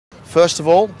First of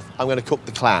all, I'm going to cook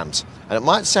the clams. And it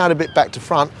might sound a bit back to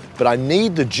front, but I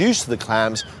need the juice of the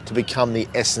clams to become the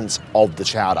essence of the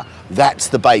chowder. That's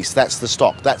the base, that's the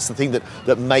stock, that's the thing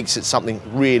that makes it something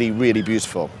really, really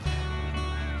beautiful.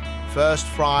 First,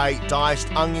 fry diced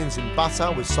onions in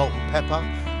butter with salt and pepper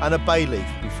and a bay leaf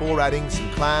before adding some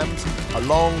clams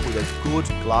along with a good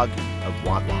glug of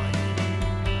white wine.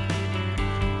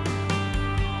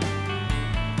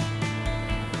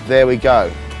 There we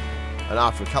go. And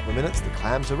after a couple of minutes, the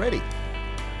clams are ready.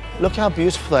 Look how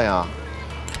beautiful they are.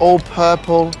 All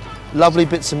purple, lovely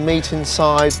bits of meat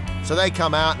inside. So they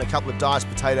come out and a couple of diced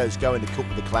potatoes go in to cook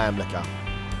with the clam liquor.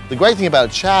 The great thing about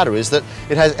a chowder is that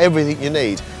it has everything you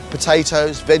need.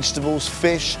 Potatoes, vegetables,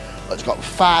 fish, it's got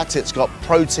fat, it's got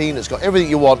protein, it's got everything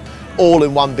you want, all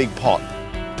in one big pot.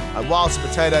 And whilst the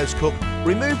potatoes cook,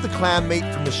 remove the clam meat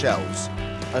from the shells.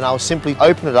 And I'll simply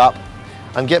open it up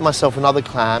and get myself another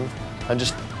clam and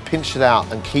just pinch it out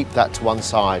and keep that to one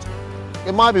side.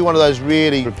 It might be one of those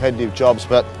really repetitive jobs,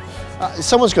 but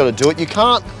someone's got to do it. You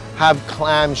can't have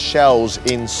clam shells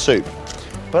in soup,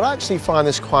 but I actually find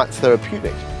this quite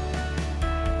therapeutic.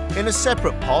 In a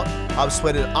separate pot, I've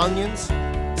sweated onions,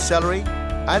 celery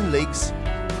and leeks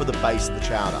for the base of the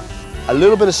chowder. A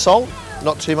little bit of salt,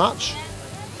 not too much,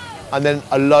 and then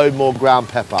a load more ground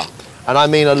pepper. And I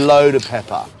mean a load of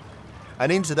pepper. And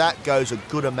into that goes a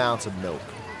good amount of milk.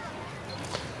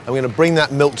 I'm going to bring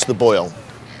that milk to the boil.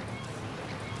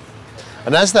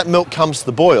 And as that milk comes to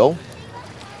the boil,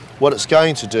 what it's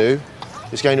going to do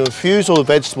is going to infuse all the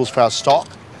vegetables for our stock,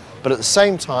 but at the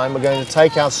same time we're going to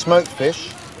take our smoked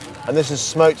fish, and this is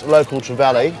smoked local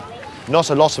trevally, not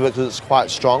a lot of it because it's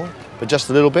quite strong, but just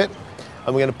a little bit,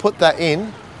 and we're going to put that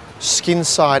in skin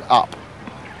side up.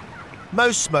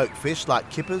 Most smoked fish like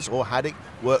kippers or haddock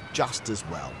work just as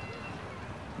well.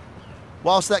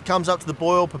 Whilst that comes up to the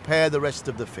boil, prepare the rest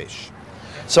of the fish.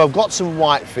 So I've got some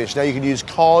white fish. Now you can use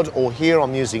cod, or here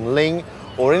I'm using ling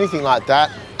or anything like that,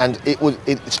 and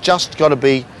it's just got to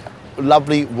be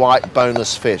lovely white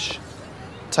boneless fish.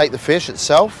 Take the fish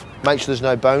itself, make sure there's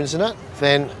no bones in it,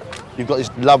 then you've got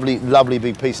these lovely, lovely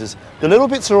big pieces. The little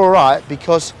bits are all right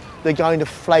because they're going to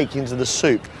flake into the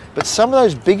soup, but some of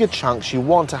those bigger chunks you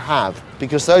want to have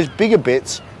because those bigger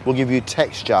bits will give you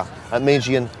texture. That means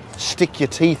you can stick your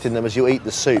teeth in them as you eat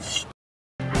the soup.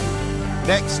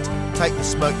 Next, take the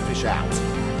smoked fish out.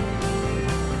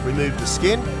 Remove the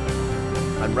skin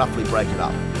and roughly break it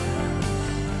up.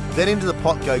 Then into the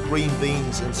pot go green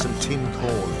beans and some tinned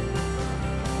corn.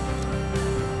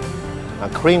 Now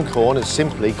cream corn is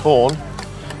simply corn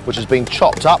which has been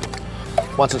chopped up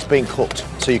once it's been cooked.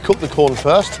 So you cook the corn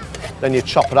first, then you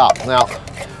chop it up. Now,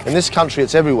 in this country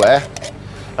it's everywhere.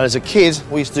 And as a kid,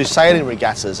 we used to do sailing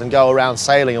regattas and go around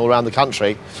sailing all around the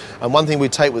country. And one thing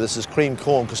we'd take with us is cream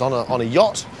corn, because on a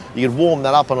yacht, you could warm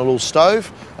that up on a little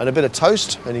stove and a bit of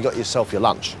toast, and you got yourself your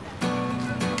lunch.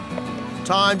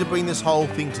 Time to bring this whole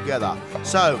thing together.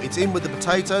 So it's in with the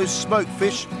potatoes, smoked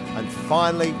fish, and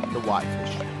finally the white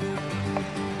fish.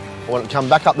 I want it to come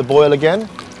back up the boil again,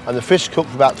 and the fish cook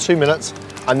for about 2 minutes,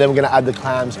 and then we're going to add the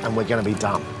clams and we're going to be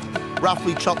done.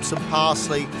 Roughly chop some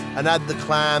parsley and add the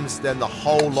clams, then the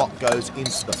whole lot goes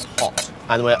into the pot.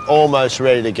 And we're almost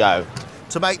ready to go.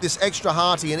 To make this extra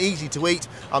hearty and easy to eat,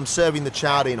 I'm serving the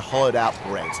chowder in hollowed out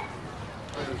bread.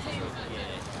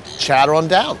 Chowder on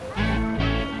down.